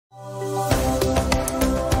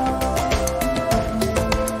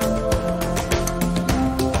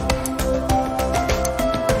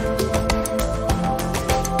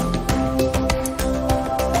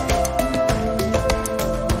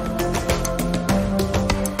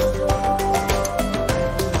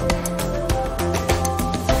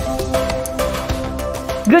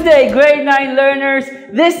Good day, grade 9 learners.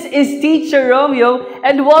 This is Teacher Romeo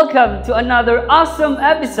and welcome to another awesome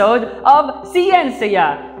episode of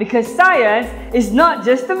Ciencia, because science is not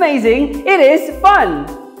just amazing, it is fun.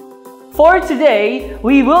 For today,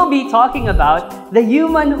 we will be talking about the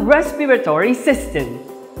human respiratory system.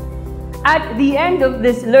 At the end of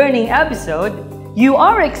this learning episode, you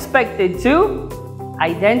are expected to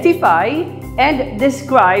identify and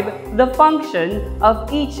describe the function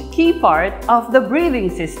of each key part of the breathing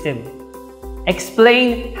system.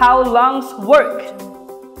 Explain how lungs work.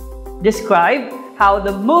 Describe how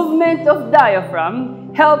the movement of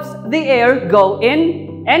diaphragm helps the air go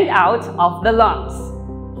in and out of the lungs.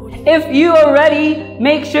 If you are ready,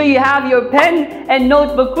 make sure you have your pen and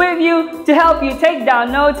notebook with you to help you take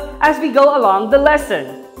down notes as we go along the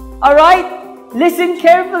lesson. Alright, listen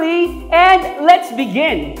carefully and let's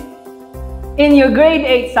begin. In your grade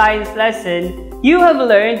 8 science lesson, you have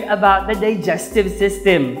learned about the digestive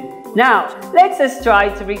system. Now, let's just try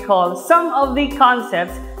to recall some of the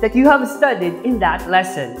concepts that you have studied in that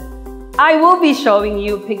lesson. I will be showing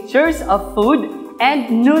you pictures of food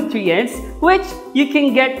and nutrients which you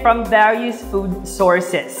can get from various food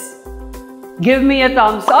sources. Give me a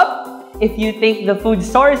thumbs up if you think the food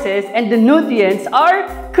sources and the nutrients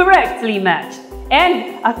are correctly matched,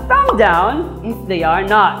 and a thumb down if they are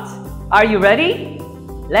not. Are you ready?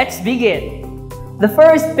 Let's begin. The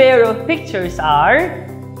first pair of pictures are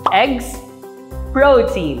eggs,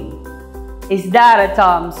 protein. Is that a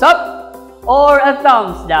thumbs up or a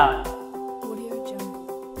thumbs down?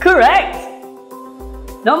 Correct!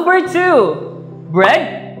 Number 2,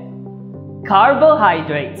 bread,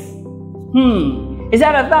 carbohydrates. Is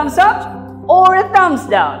that a thumbs up or a thumbs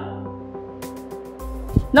down?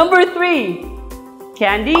 Number 3,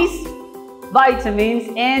 candies,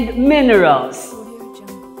 vitamins and minerals.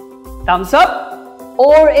 Thumbs up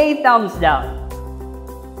or a thumbs down?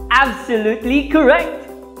 Absolutely correct.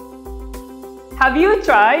 Have you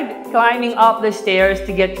tried climbing up the stairs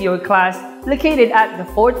to get to your class located at the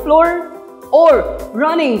 4th floor? Or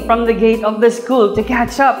running from the gate of the school to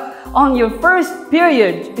catch up on your first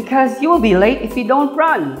period because you will be late if you don't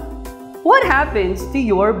run? What happens to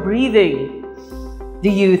your breathing? Do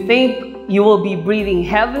you think you will be breathing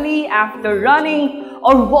heavily after running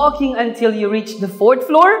or walking until you reach the 4th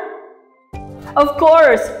floor? Of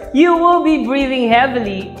course, you will be breathing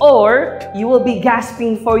heavily or you will be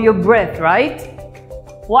gasping for your breath, right?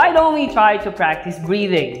 Why don't we try to practice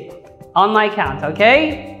breathing? On my count,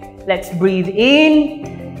 okay? Let's breathe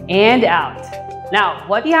in and out. Now,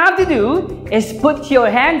 what you have to do is put your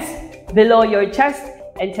hands below your chest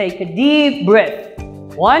and take a deep breath.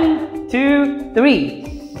 1, 2, 3.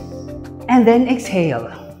 And then exhale.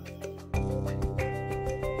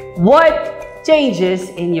 What changes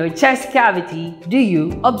in your chest cavity do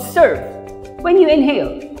you observe when you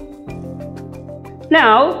inhale?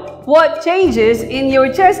 Now, what changes in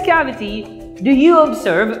your chest cavity do you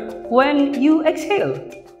observe when you exhale?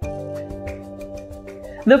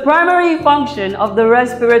 The primary function of the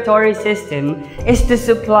respiratory system is to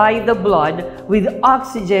supply the blood with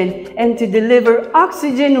oxygen and to deliver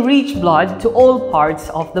oxygen-rich blood to all parts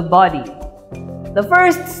of the body. The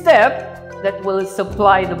first step that will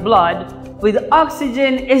supply the blood with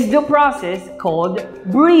oxygen is the process called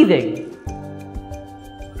breathing.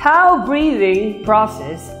 How breathing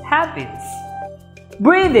process happens?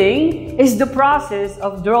 Breathing is the process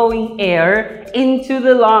of drawing air into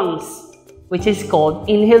the lungs, which is called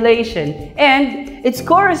inhalation, and its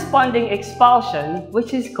corresponding expulsion,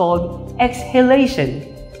 which is called exhalation.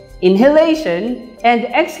 Inhalation and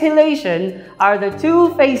exhalation are the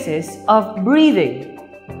two phases of breathing.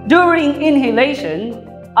 During inhalation,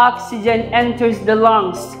 oxygen enters the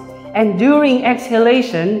lungs, and during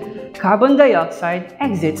exhalation, carbon dioxide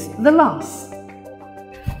exits the lungs.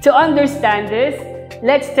 To understand this,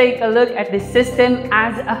 let's take a look at the system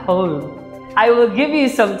as a whole. I will give you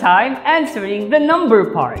some time answering the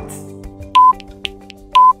number parts.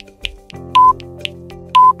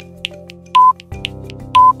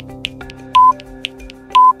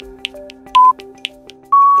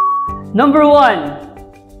 Number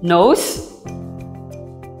 1, nose,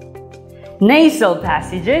 nasal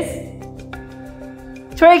passages,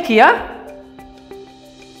 trachea,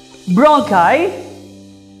 bronchi,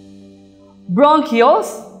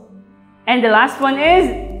 bronchioles, and the last one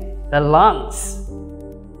is the lungs.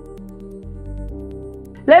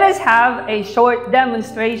 Let us have a short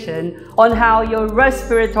demonstration on how your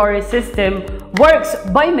respiratory system works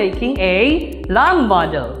by making a lung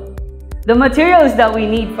model. The materials that we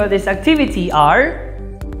need for this activity are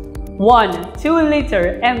 1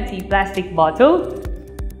 2-liter empty plastic bottle,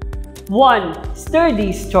 1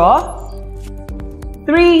 sturdy straw,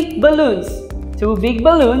 3 balloons, 2 big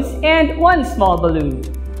balloons and 1 small balloon,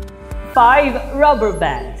 5 rubber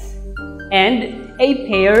bands, and a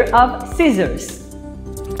pair of scissors.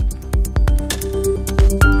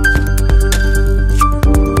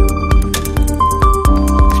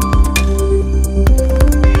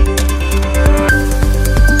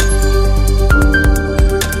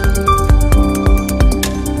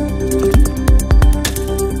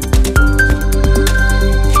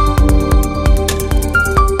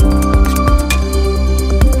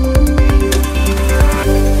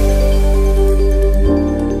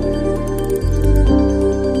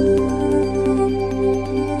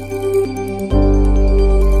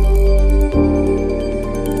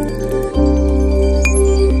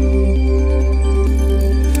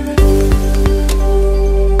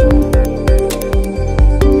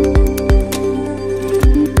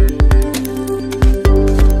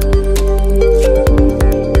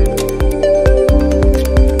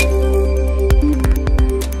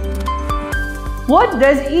 What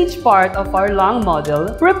does each part of our lung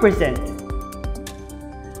model represent?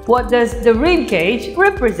 What does the rib cage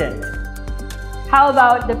represent? How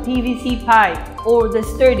about the PVC pipe or the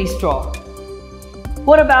sturdy straw?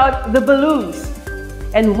 What about the balloons?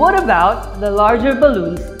 And what about the larger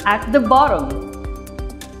balloons at the bottom?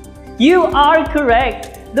 You are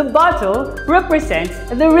correct! The bottle represents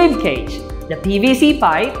the rib cage. The PVC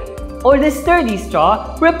pipe or the sturdy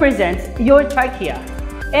straw represents your trachea.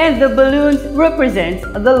 And the balloons represent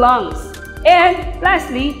the lungs. And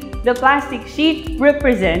lastly, the plastic sheet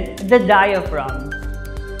represents the diaphragm.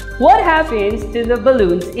 What happens to the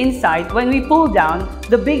balloons inside when we pull down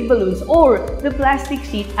the big balloons or the plastic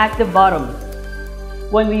sheet at the bottom?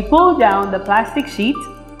 When we pull down the plastic sheet,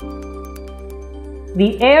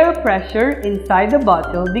 the air pressure inside the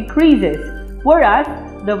bottle decreases, whereas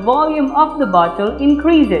the volume of the bottle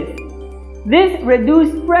increases. This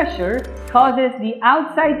reduced pressure causes the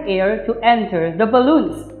outside air to enter the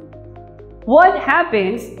balloons. What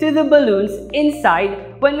happens to the balloons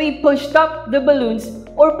inside when we pushed up the balloons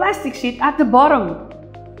or plastic sheet at the bottom?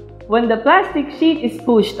 When the plastic sheet is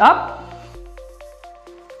pushed up,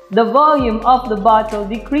 the volume of the bottle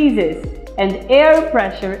decreases and air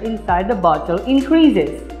pressure inside the bottle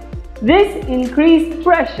increases. This increased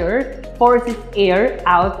pressure forces air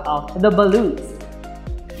out of the balloons.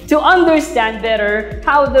 To understand better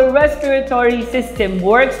how the respiratory system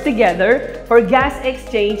works together for gas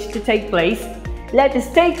exchange to take place, let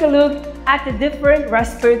us take a look at the different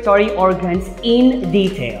respiratory organs in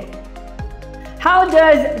detail. How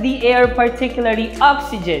does the air, particularly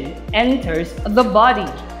oxygen, enters the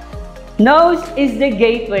body? Nose is the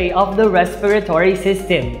gateway of the respiratory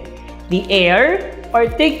system. The air,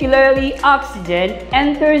 particularly oxygen,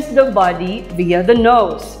 enters the body via the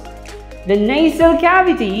nose. The nasal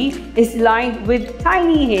cavity is lined with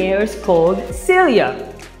tiny hairs called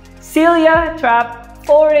cilia. Cilia trap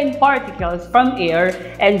foreign particles from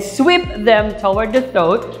air and sweep them toward the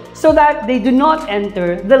throat so that they do not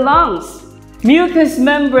enter the lungs. Mucous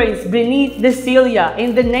membranes beneath the cilia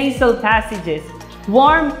in the nasal passages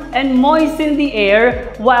warm and moisten the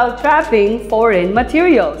air while trapping foreign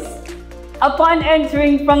materials. Upon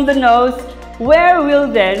entering from the nose, where will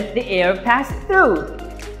then the air pass through?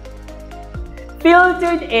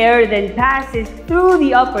 Filtered air then passes through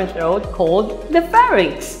the upper throat called the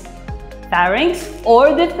pharynx. Pharynx,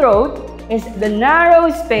 or the throat, is the narrow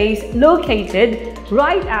space located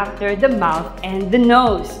right after the mouth and the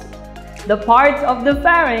nose. The part of the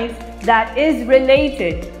pharynx that is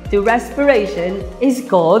related to respiration is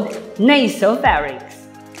called nasopharynx.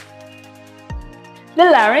 The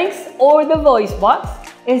larynx, or the voice box,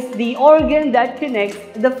 is the organ that connects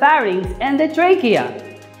the pharynx and the trachea.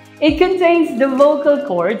 It contains the vocal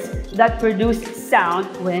cords that produce sound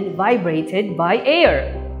when vibrated by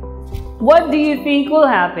air. What do you think will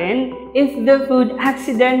happen if the food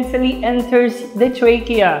accidentally enters the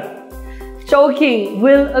trachea? Choking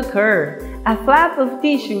will occur. A flap of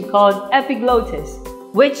tissue called epiglottis,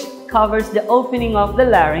 which covers the opening of the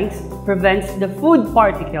larynx, prevents the food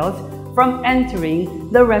particles from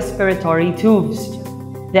entering the respiratory tubes.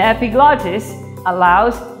 The epiglottis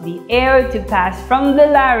allows the air to pass from the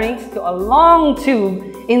larynx to a long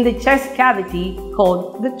tube in the chest cavity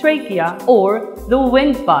called the trachea or the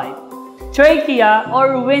windpipe. Trachea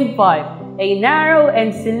or windpipe, a narrow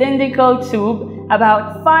and cylindrical tube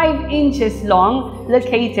about 5 inches long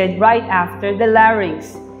located right after the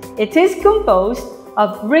larynx. It is composed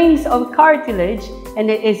of rings of cartilage and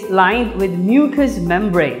it is lined with mucous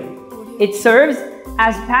membrane. It serves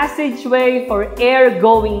as passageway for air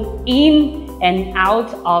going in and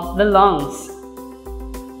out of the lungs.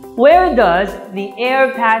 Where does the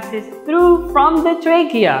air passes through from the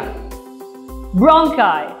trachea?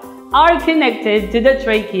 Bronchi are connected to the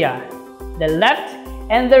trachea. The left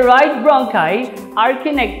and the right bronchi are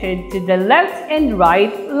connected to the left and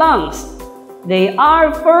right lungs. They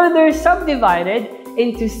are further subdivided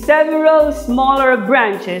into several smaller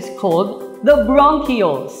branches called the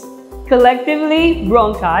bronchioles. Collectively,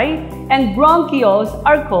 bronchi and bronchioles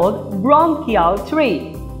are called bronchial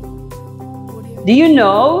tree. Do you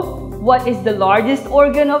know what is the largest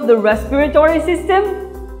organ of the respiratory system?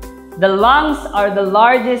 The lungs are the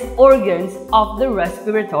largest organs of the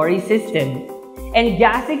respiratory system, and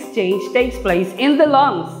gas exchange takes place in the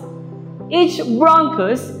lungs. Each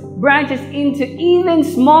bronchus branches into even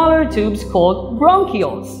smaller tubes called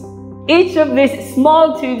bronchioles. Each of these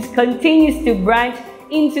small tubes continues to branch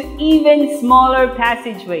into even smaller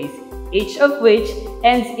passageways, each of which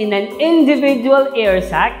ends in an individual air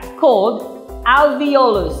sac called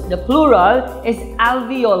alveolus. The plural is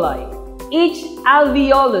alveoli. Each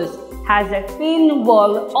alveolus has a thin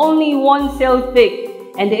wall only 1 cell thick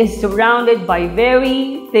and is surrounded by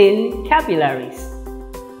very thin capillaries.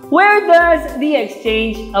 Where does the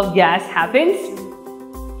exchange of gas happen?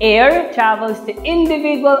 Air travels to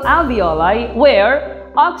individual alveoli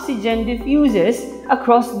where oxygen diffuses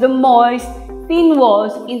across the moist, thin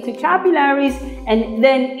walls into capillaries and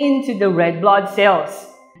then into the red blood cells.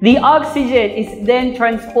 The oxygen is then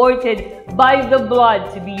transported by the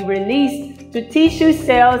blood to be released to tissue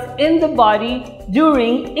cells in the body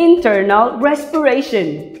during internal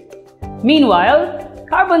respiration. Meanwhile,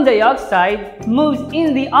 carbon dioxide moves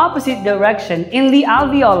in the opposite direction in the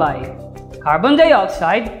alveoli. Carbon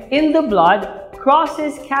dioxide in the blood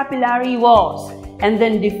crosses capillary walls and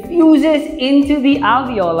then diffuses into the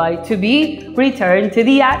alveoli to be returned to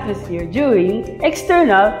the atmosphere during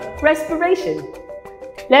external respiration.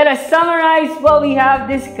 Let us summarize what we have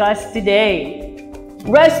discussed today.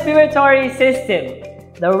 Respiratory system.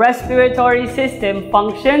 The respiratory system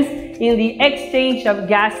functions in the exchange of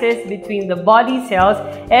gases between the body cells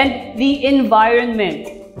and the environment.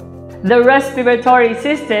 The respiratory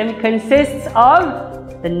system consists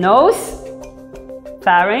of the nose,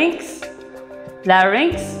 pharynx,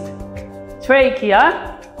 larynx,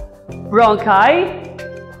 trachea, bronchi,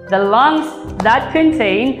 the lungs that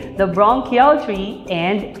contain the bronchial tree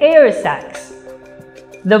and air sacs.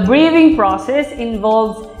 The breathing process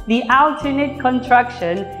involves the alternate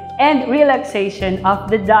contraction and relaxation of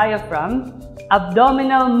the diaphragm,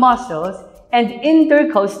 abdominal muscles, and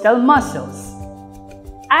intercostal muscles.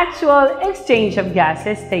 Actual exchange of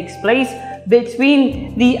gases takes place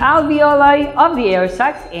between the alveoli of the air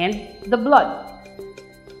sacs and the blood.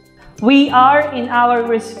 We are in our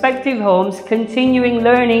respective homes continuing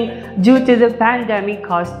learning due to the pandemic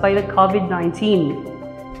caused by the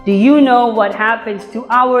COVID-19. Do you know what happens to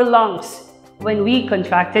our lungs when we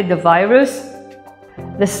contracted the virus?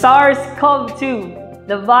 The SARS-CoV-2,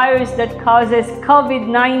 the virus that causes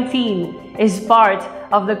COVID-19, is part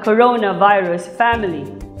of the coronavirus family.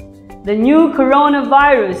 The new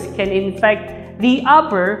coronavirus can infect the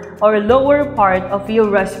upper or lower part of your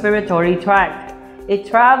respiratory tract. It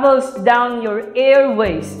travels down your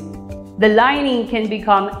airways. The lining can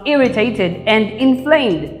become irritated and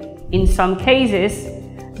inflamed. In some cases,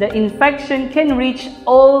 the infection can reach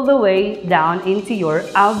all the way down into your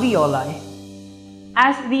alveoli.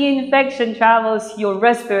 As the infection travels your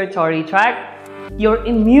respiratory tract, your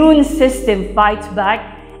immune system fights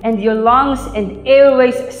back and your lungs and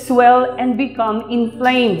airways swell and become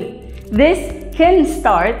inflamed. This can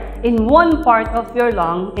start in one part of your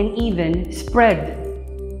lung and even spread.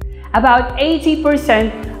 About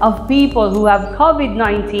 80% of people who have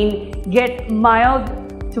COVID-19 get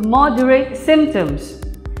mild to moderate symptoms.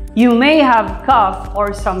 You may have cough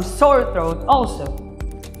or some sore throat also.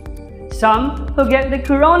 Some who get the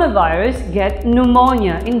coronavirus get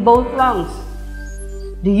pneumonia in both lungs.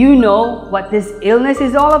 Do you know what this illness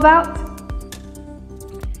is all about?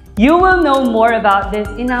 You will know more about this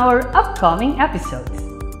in our upcoming episodes.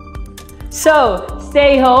 So,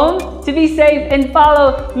 stay home to be safe and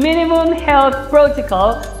follow minimum health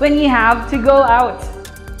protocol when you have to go out.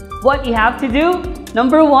 What you have to do?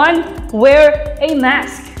 Number 1, wear a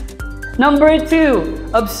mask. Number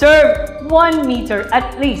 2, observe 1 meter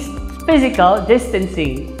at least physical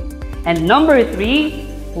distancing. And number 3,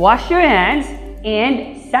 wash your hands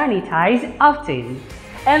and sanitize often.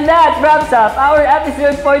 And that wraps up our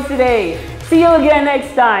episode for today. See you again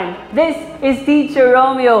next time. This is Teacher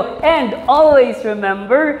Romeo, and always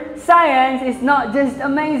remember, science is not just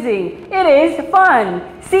amazing, it is fun.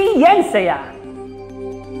 Siensya!